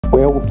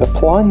Well, the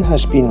plan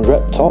has been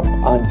ripped up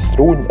and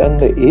thrown in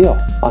the air.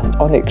 An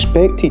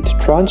unexpected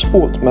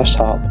transport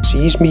mishap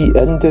sees me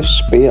in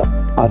despair.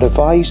 A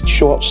revised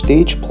short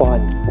stage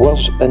plan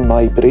whirs in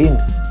my brain.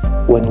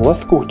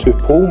 Linlithgow to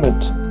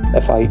Polmont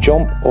if I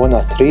jump on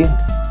a train.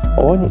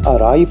 On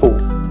arrival,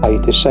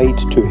 I decide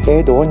to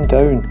head on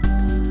down,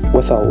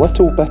 with a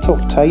little bit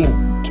of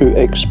time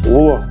to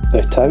explore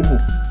the town.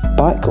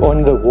 Back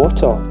on the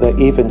water, the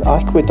Avon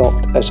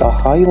Aqueduct is a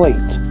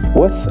highlight,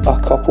 with a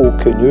couple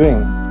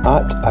canoeing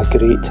at a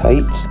great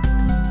height.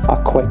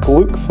 A quick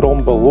look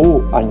from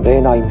below and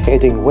then I'm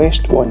heading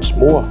west once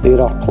more. There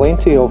are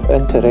plenty of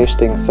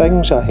interesting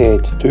things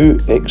ahead to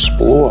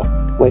explore.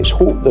 Let's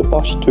hope the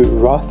bus to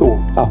Ratho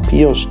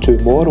appears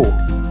tomorrow,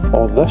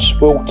 or this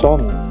will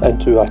turn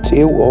into a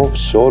tale of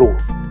sorrow.